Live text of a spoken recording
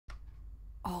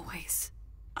always.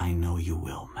 I know you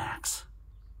will, Max.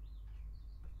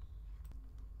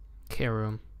 Care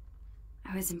room.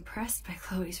 I was impressed by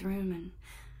Chloe's room and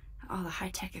all the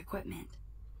high-tech equipment.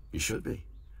 You should be.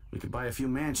 We could buy a few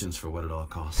mansions for what it all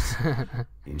costs.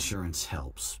 Insurance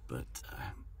helps, but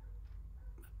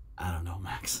I don't know,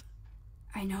 Max.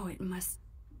 I know it must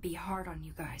be hard on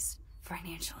you guys,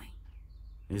 financially.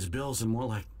 These bills are more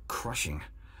like crushing.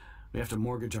 We have to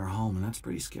mortgage our home, and that's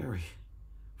pretty scary.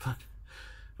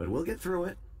 But we'll get through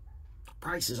it.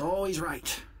 Price is always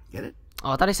right. Get it?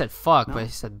 Oh, I thought he said fuck, No. but he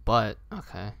said but.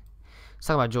 Okay. Let's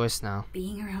talk about Joyce now.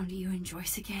 Being around you and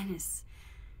Joyce again is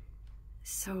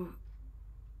so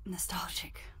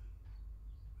nostalgic.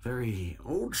 Very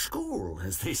old school,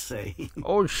 as they say.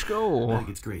 Old I school. think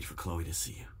it's great for Chloe to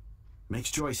see you.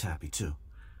 Makes Joyce happy, too.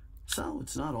 So,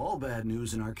 it's not all bad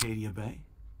news in Arcadia Bay.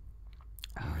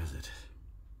 Or is it?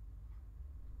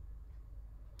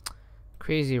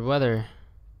 Crazy weather.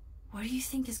 What do you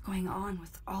think is going on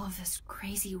with all of this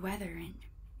crazy weather and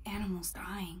animals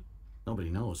dying? Nobody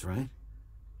knows, right?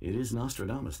 It is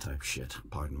Nostradamus type shit,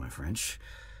 pardon my French.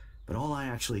 But all I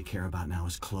actually care about now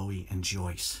is Chloe and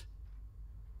Joyce.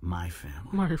 My family.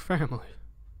 My family.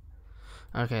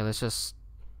 Okay, let's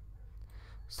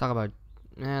talk about.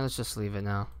 Let's just leave it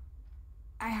now.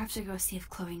 I have to go see if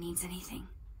Chloe needs anything.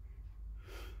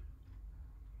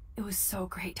 It was so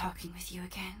great talking with you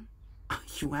again.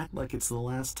 You act like it's the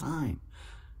last time.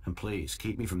 And please,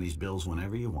 keep me from these bills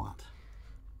whenever you want.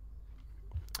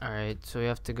 Alright, so we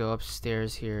have to go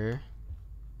upstairs here.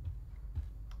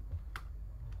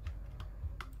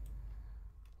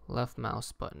 Left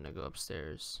mouse button to go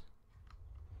upstairs.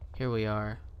 Here we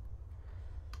are.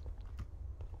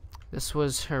 This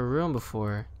was her room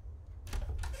before.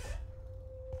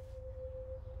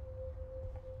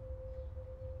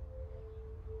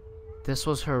 This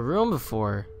was her room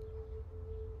before.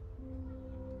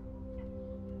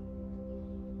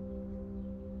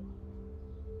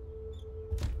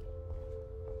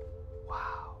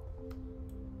 Wow.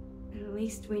 At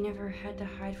least we never had to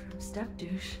hide from Step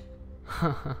Douche.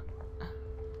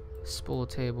 Spool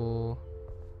table.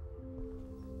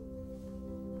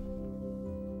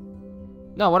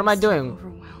 No, what am I doing?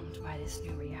 Overwhelmed by this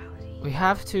new reality. We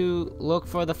have to look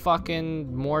for the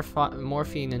fucking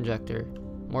morphine injector.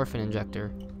 Morphine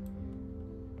injector.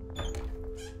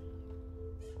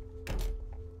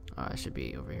 Oh, I should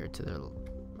be over here to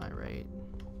my right.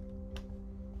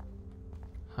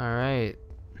 Alright.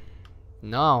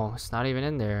 No, it's not even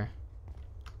in there.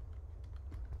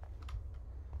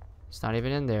 It's not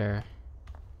even in there.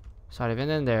 It's not even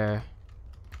in there.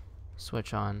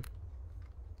 Switch on.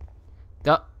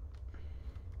 Duh.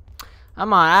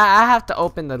 Come on, I have to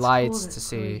open the lights to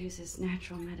see. Uses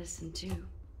natural medicine too.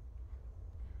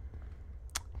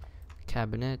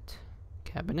 Cabinet.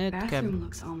 Cabinet. Bathroom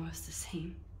looks almost the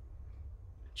same.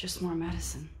 Just more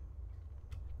medicine.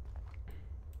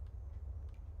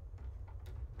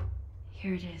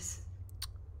 Here it is.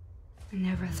 I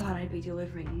never thought I'd be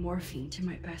delivering morphine to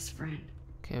my best friend.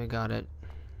 Okay, we got it.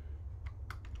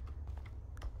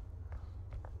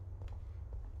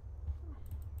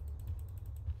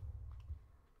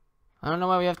 I don't know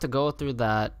why we have to go through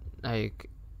that, like,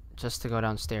 just to go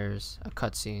downstairs. A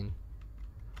cutscene.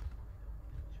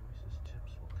 Joyce's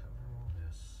tips will cover all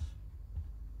this.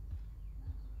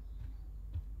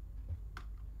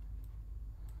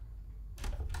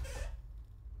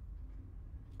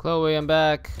 Chloe, I'm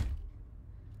back.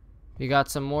 You got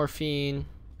some morphine.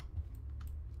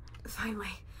 Finally.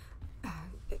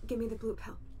 Give me the blue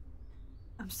pill.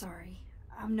 I'm sorry.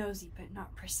 I'm nosy, but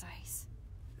not precise.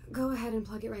 Go ahead and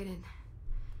plug it right in.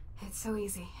 It's so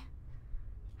easy.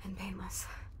 And painless.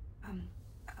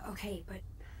 Okay, but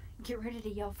get ready to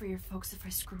yell for your folks if I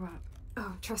screw up.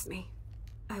 Oh, trust me.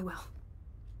 I will.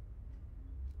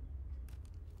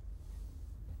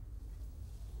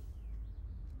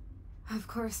 Of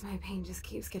course, my pain just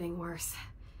keeps getting worse.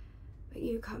 But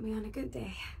you caught me on a good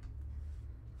day.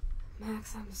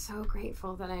 Max, I'm so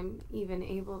grateful that I'm even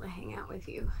able to hang out with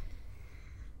you.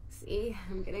 See,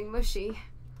 I'm getting mushy.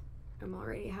 I'm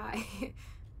already high.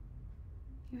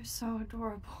 You're so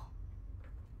adorable.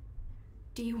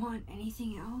 Do you want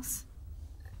anything else?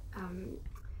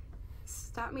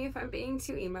 Stop me if I'm being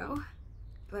too emo.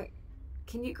 But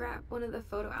can you grab one of the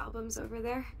photo albums over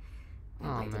there? I'd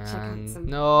Oh like to check out man. some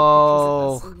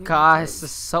No. pictures of us when we were Gosh, kids. this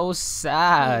is so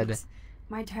sad. Thanks.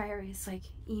 My diary is like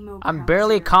emo. I'm ground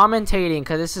barely zero. commentating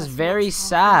because this is Us very Max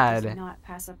Caulfield does sad. not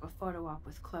pass up a photo op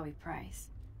with Chloe Price.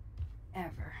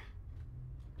 Ever.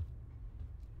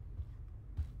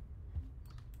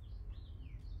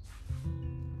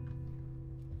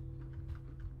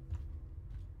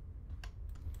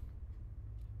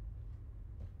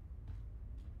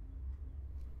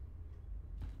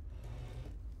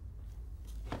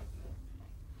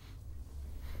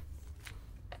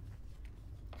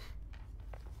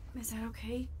 Is that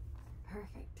okay?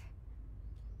 Perfect.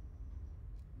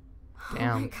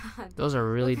 Damn. Oh my god. Those are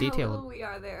really Look how detailed. little we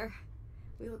are there.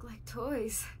 We look like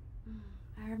toys.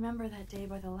 I remember that day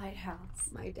by the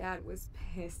lighthouse. My dad was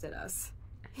pissed at us.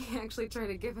 He actually tried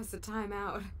to give us a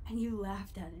timeout. And you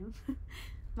laughed at him.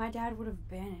 My dad would have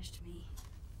banished me.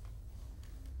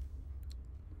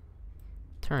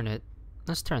 Turn it.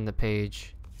 Let's turn the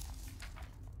page.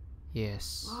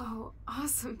 Yes. Whoa,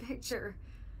 awesome picture.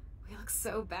 We look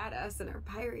so badass in our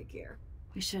pirate gear.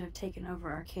 We should have taken over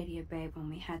Arcadia Bay when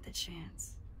we had the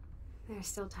chance. There's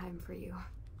still time for you.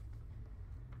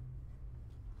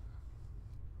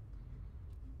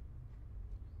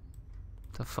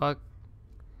 The fuck?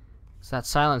 What's that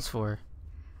silence for?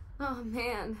 Oh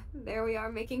man, there we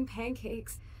are making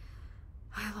pancakes.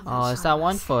 I love that Oh, it's shot that of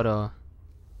one us. photo.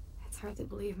 It's hard to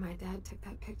believe my dad took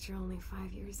that picture only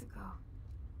 5 years ago.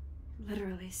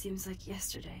 Literally seems like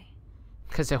yesterday.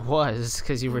 Cause it was.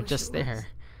 Cause you I were wish just it was.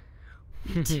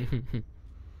 there.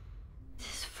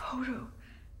 This photo.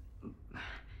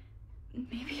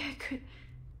 Maybe I could.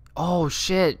 Oh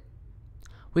shit.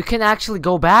 We can actually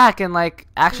go back and like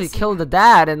actually Listen. kill the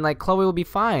dad and like Chloe will be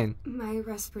fine. My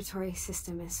respiratory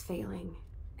system is failing,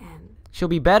 and She'll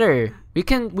be better. We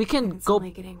can it's go.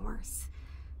 only getting worse.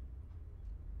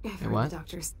 I've heard what? the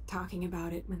doctors talking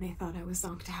about it when they thought I was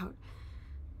zonked out.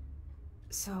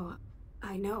 So,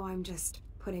 I know I'm just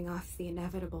putting off the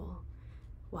inevitable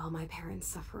while my parents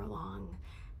suffer along,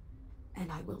 and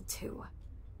I will too.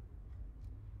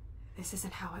 This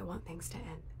isn't how I want things to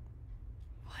end.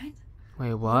 What?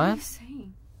 Wait, What are what? you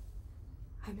saying?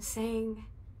 I'm saying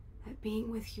that being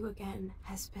with you again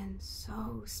has been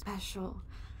so special.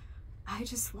 I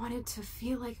just wanted to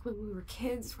feel like when we were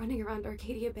kids running around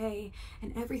Arcadia Bay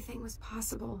and everything was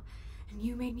possible, and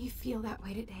you made me feel that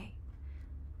way today.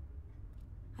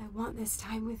 I want this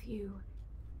time with you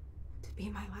to be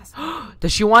my last one.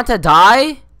 Does she want to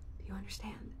die? Do you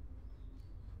understand?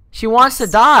 She wants to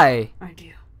die. I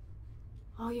do.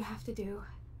 All you have to do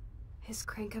is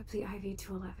crank up the IV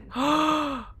to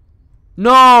 11.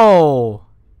 No.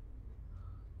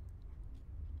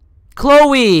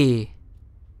 Chloe.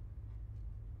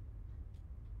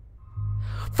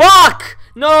 Fuck!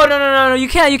 No. You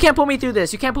can't put me through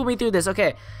this. You can't put me through this.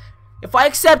 Okay. If I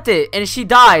accept it and she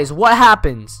dies, what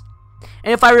happens?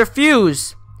 And if I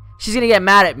refuse, she's gonna get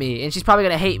mad at me and she's probably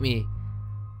gonna hate me.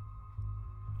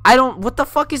 What the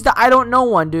fuck is the I don't know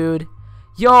one, dude?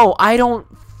 Yo, I don't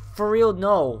for real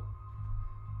know.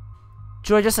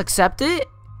 Should I just accept it?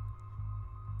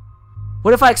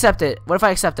 What if I accept it? What if I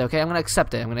accept it? Okay, I'm gonna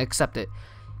accept it.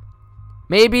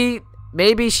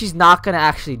 Maybe she's not gonna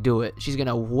actually do it. She's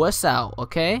gonna wuss out,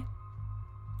 okay?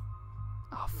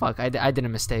 Oh, fuck. I did a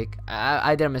mistake.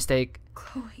 I did a mistake.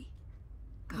 Chloe.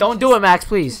 Go Don't do it, Max,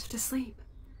 please. drift to sleep,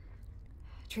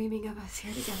 dreaming of us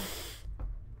here together.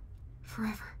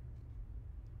 Forever.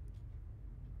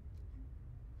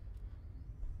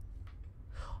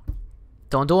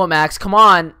 Don't do it, Max. Come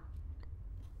on.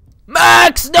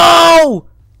 Max, no!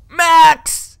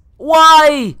 Max!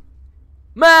 Why?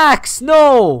 Max,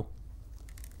 no!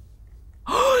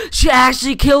 She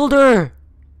actually killed her!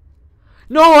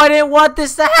 No, I didn't want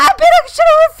this to happen! I should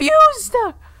have refused!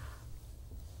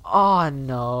 Oh,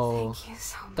 no. Thank you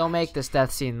so much. Don't make this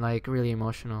death scene, like, really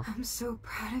emotional. I'm so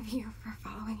proud of you for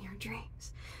following your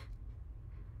dreams.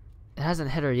 It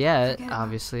hasn't hit her yet, Forget about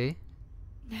obviously.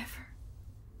 Never.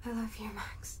 I love you,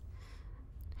 Max.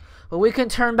 But we can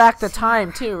turn back the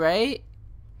time, too, right?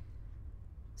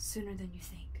 Sooner than you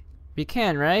think. We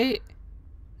can, right?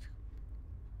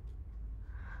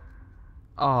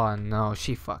 Oh no,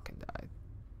 she fucking died.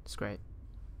 It's great.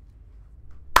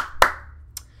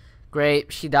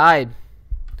 Great, she died.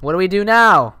 What do we do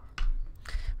now?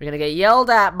 We're gonna get yelled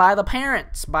at by the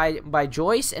parents, by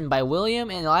Joyce and by William,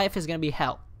 and life is gonna be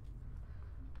hell.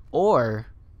 Or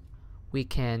we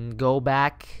can go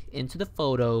back into the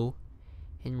photo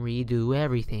and redo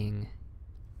everything,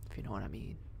 if you know what I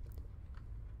mean.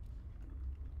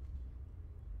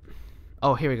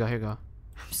 Oh, here we go. I'm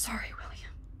sorry, William.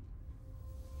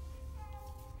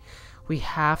 We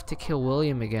have to kill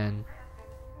William again.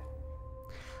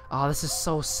 Oh, this is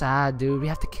so sad, dude. We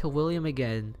have to kill William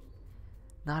again.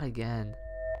 Not again.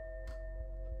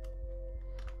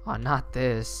 Oh, not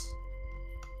this.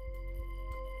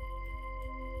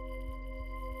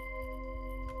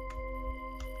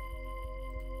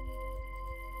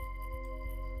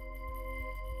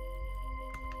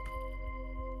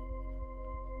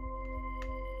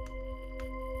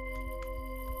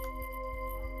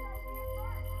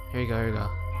 Here we go.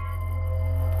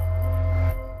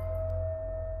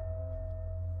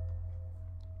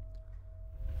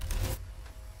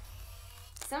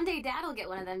 Someday Dad'll get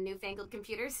one of them newfangled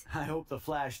computers. I hope the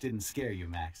flash didn't scare you,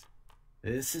 Max.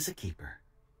 This is a keeper.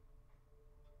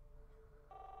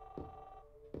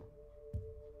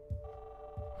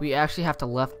 We actually have to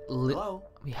Hello?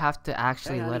 we have to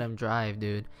actually Hey, let honey. him drive,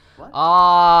 dude. What?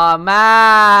 Oh,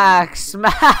 Max,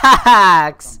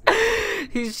 Max.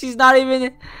 She's not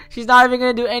even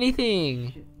gonna do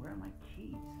anything. Shit, where are my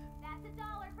keys? That's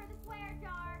 $1 for the swear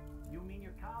jar. You mean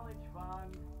your college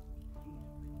fund?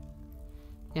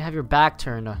 You have your back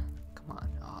turned. Come on.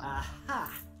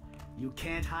 Aha! You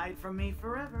can't hide from me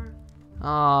forever.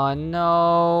 Oh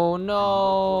no,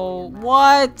 no.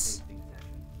 What?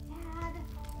 Dad.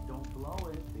 Don't blow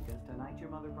it, because tonight your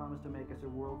mother promised to make us a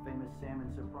world-famous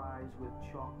salmon surprise with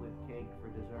chocolate cake for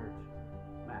dessert.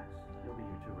 Max, you'll be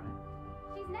here too, right?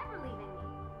 She's never leaving me.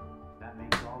 That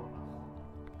makes all of us.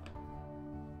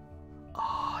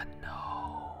 Oh no.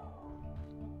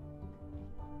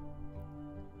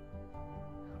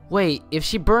 Wait, if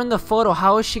she burned the photo,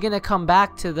 how is she gonna come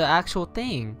back to the actual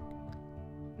thing?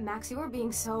 Max, you are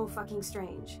being so fucking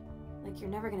strange. Like you're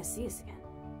never gonna see us again.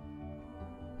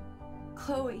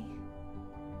 Chloe,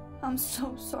 I'm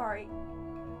so sorry.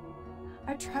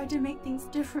 I tried to make things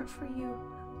different for you.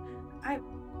 I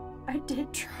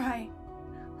did try.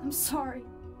 I'm sorry.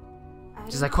 I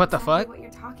She's don't like, know what the exactly fuck? What you're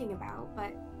talking about,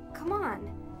 but come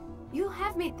on. You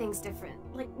have made things different,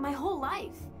 like my whole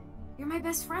life. You're my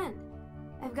best friend.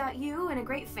 I've got you and a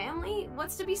great family.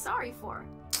 What's to be sorry for?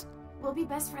 We'll be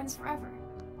best friends forever.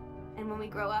 And when we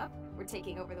grow up, we're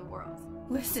taking over the world.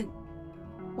 Listen,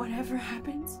 whatever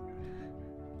happens,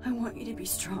 I want you to be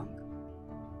strong.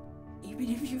 Even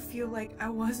if you feel like I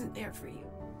wasn't there for you.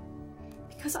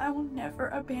 Because I will never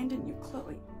abandon you,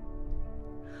 Chloe.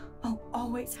 I'll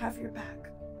always have your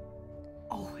back.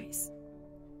 Always.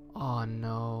 Oh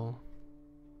no.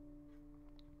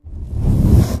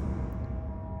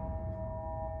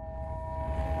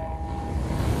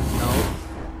 Nope.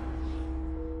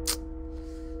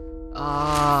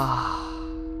 Ah.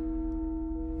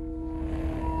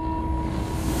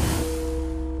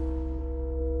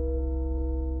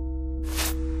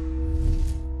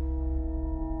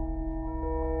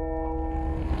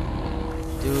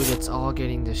 Dude, it's all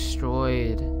getting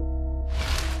destroyed.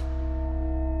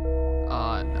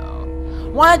 Oh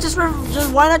no. Why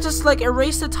not just like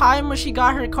erase the time when she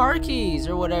got her car keys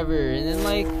or whatever and then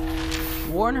like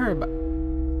warn her about.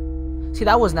 See,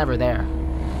 that was never there.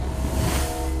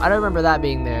 I don't remember that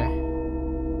being there.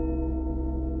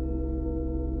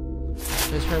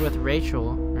 It was her with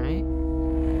Rachel, right?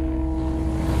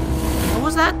 What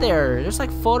was that there? There's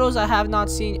like photos I have not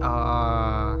seen.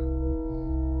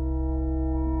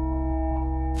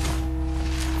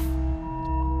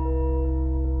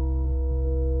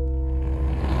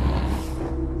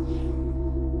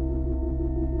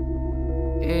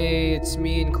 Hey, it's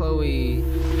me and Chloe.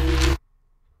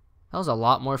 That was a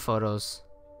lot more photos.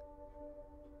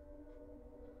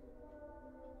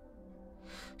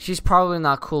 She's probably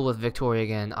not cool with Victoria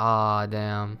again. Ah,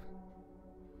 damn.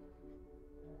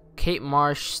 Kate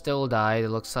Marsh still died, it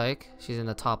looks like. She's in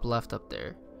the top left up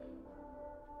there.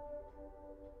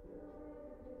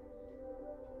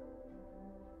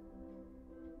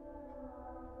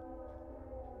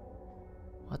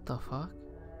 What the fuck?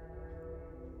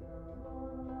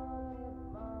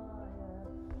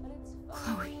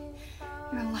 Chloe,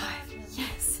 you're alive.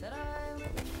 Yes.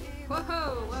 Whoa,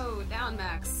 whoa, down,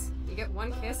 Max. You get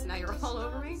one kiss, now you're all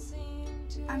over me?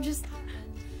 I'm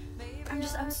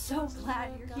so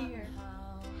glad you're here.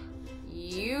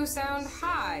 You sound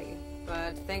high,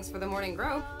 but thanks for the morning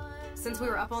grope. Since we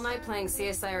were up all night playing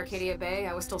CSI Arcadia Bay,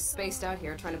 I was still spaced out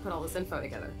here trying to put all this info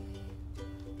together.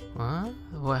 What?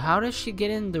 Well, how did she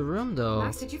get in the room though?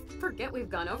 Max, did you forget we've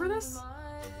gone over this?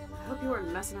 I hope you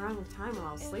weren't messing around with time while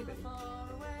I was sleeping.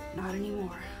 Not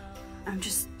anymore. I'm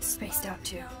just spaced out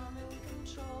too.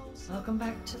 Welcome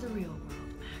back to the real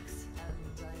world, Max.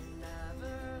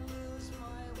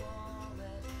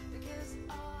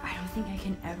 I don't think I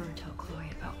can ever tell Chloe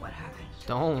about what happened.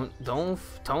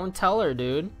 Don't tell her,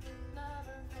 dude.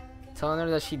 Telling her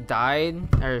that she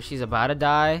died or she's about to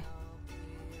die.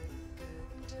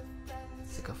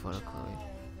 Take a photo, Chloe.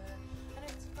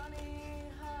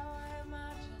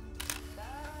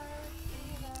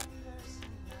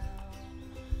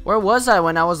 Where was I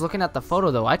when I was looking at the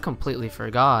photo though? I completely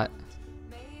forgot.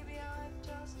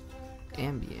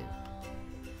 Ambient.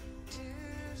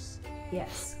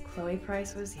 Yes, Chloe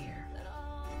Price was here.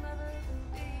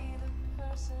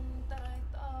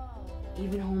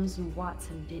 Even Holmes and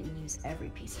Watson didn't use every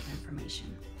piece of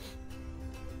information.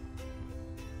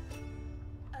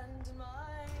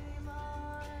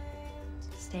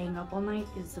 staying up all night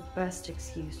is the best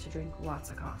excuse to drink lots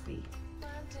of coffee.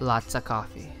 Lots of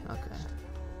coffee. Okay.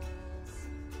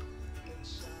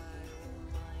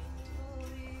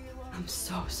 I'm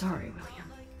so sorry,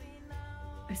 William.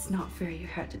 It's not fair you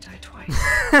had to die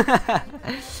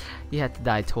twice. You had to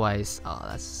die twice. Oh,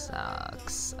 that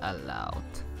sucks a lot.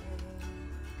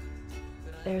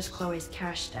 There's Chloe's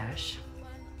cash stash.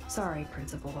 Sorry,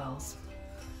 Principal Wells.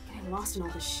 Getting lost in all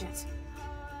this shit.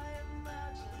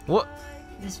 What?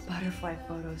 This butterfly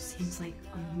photo seems like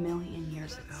 1,000,000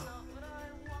 years ago.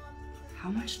 How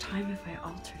much time have I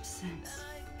altered since?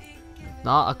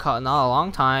 Not a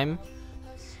long time.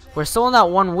 We're still in that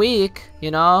 1 week,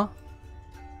 you know.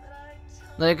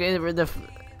 Like when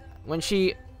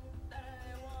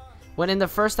in the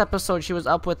first episode she was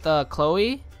up with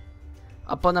Chloe,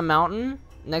 up on the mountain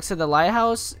next to the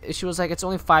lighthouse. She was like, it's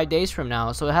only 5 days from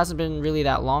now, so it hasn't been really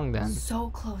that long then. So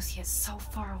close yet so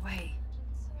far away.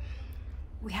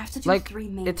 We have to do Like 3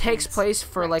 main it takes things. place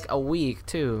for like a week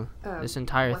too. This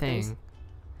entire what thing. things?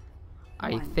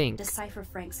 I 1, think. decipher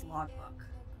Frank's logbook.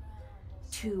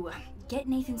 2, get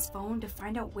Nathan's phone to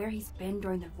find out where he's been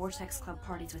during the Vortex Club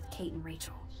parties with Kate and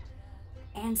Rachel.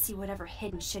 And see whatever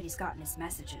hidden shit he's got in his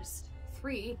messages.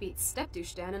 3, beat Step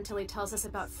Douche Dan until he tells us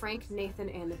about Frank, Nathan,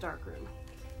 and the dark room.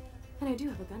 And I do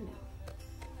have a gun now.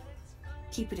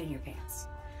 Keep it in your pants.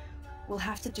 We'll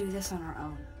have to do this on our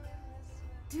own.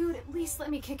 Dude, at least let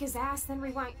me kick his ass, then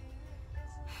rewind.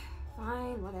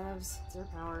 Fine, whatevs. It's your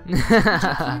power. You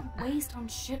can't waste on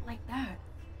shit like that.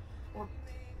 Or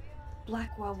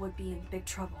Blackwell would be in big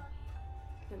trouble.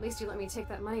 At least you let me take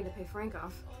that money to pay Frank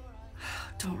off.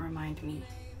 Don't remind me.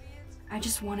 I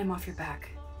just want him off your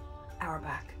back. Our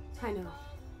back. I know.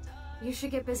 You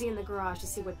should get busy in the garage to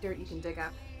see what dirt you can dig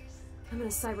up. I'm gonna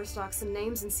cyberstalk some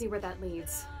names and see where that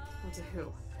leads. Or to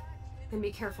who. And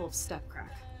be careful of Stepcrack.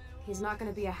 He's not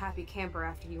gonna be a happy camper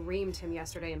after you reamed him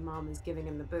yesterday and Mom is giving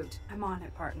him the boot. I'm on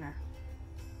it, partner.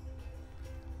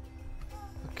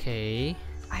 Okay.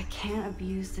 I can't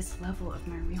abuse this level of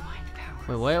my rewind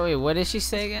power. Wait, what did she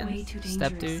say again? Way too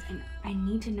Step dangerous, dude. and I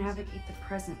need to navigate the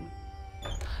present.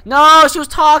 No, she was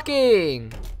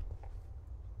talking.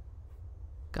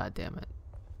 God damn it.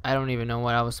 I don't even know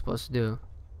what I was supposed to do.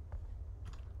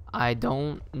 I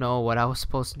don't know what I was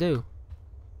supposed to do.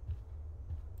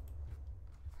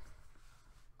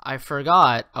 I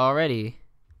forgot already.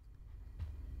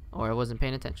 Or I wasn't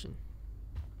paying attention.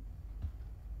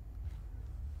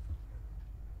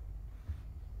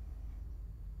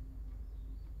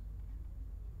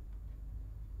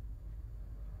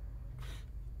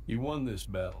 You won this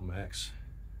battle, Max.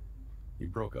 You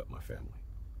broke up my family.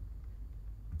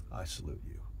 I salute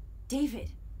you. David,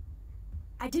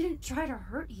 I didn't try to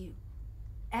hurt you.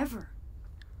 Ever.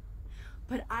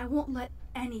 But I won't let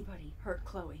anybody hurt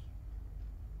Chloe.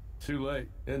 Too late,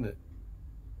 isn't it?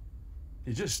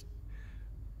 You just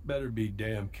better be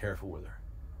damn careful with her.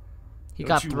 He Don't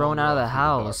got you thrown wander out of the off in the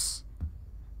dark. house.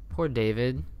 Poor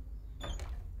David.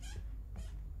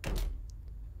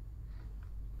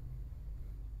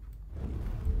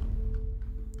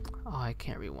 Oh, I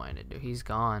can't rewind it, dude. He's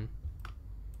gone.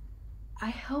 I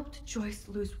helped Joyce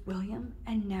lose William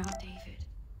and now David.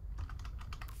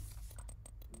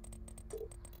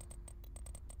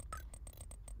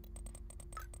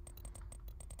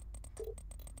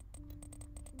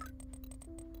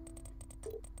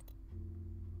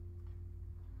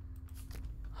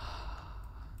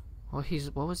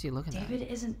 What was he looking David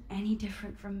isn't any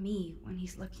different from me when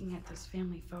he's looking at those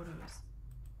family photos.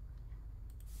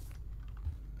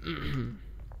 at?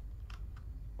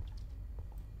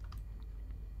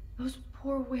 Those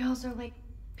poor whales are like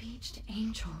beached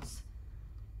angels.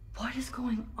 What is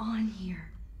going on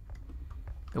here?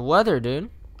 The weather, dude.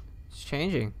 It's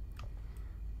changing.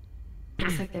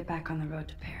 Looks like they're back on the road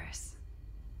to Paris.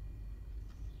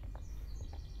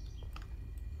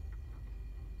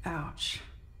 Ouch.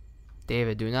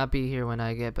 David, do not be here when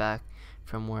I get back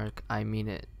from work. I mean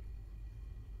it.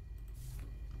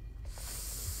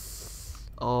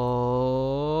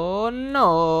 Oh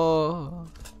no.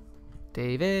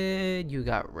 David, you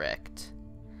got wrecked.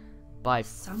 By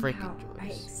Somehow freaking I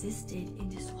Joyce. existed in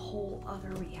this whole other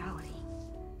reality.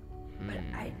 But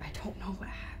I don't know what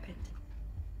happened.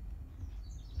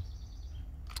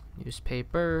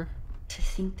 Newspaper. To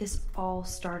think this all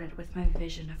started with my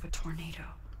vision of a tornado.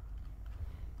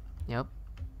 Yep.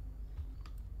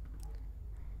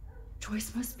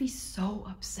 Joyce must be so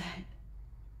upset.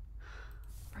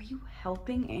 Are you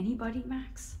helping anybody,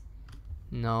 Max?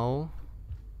 No.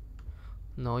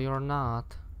 No, you're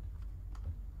not.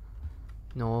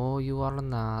 No, you are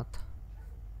not.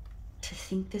 To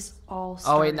think this all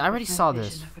Oh, wait, started I already with my saw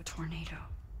vision this. of a tornado.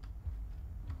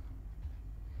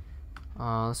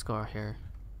 Let's go here.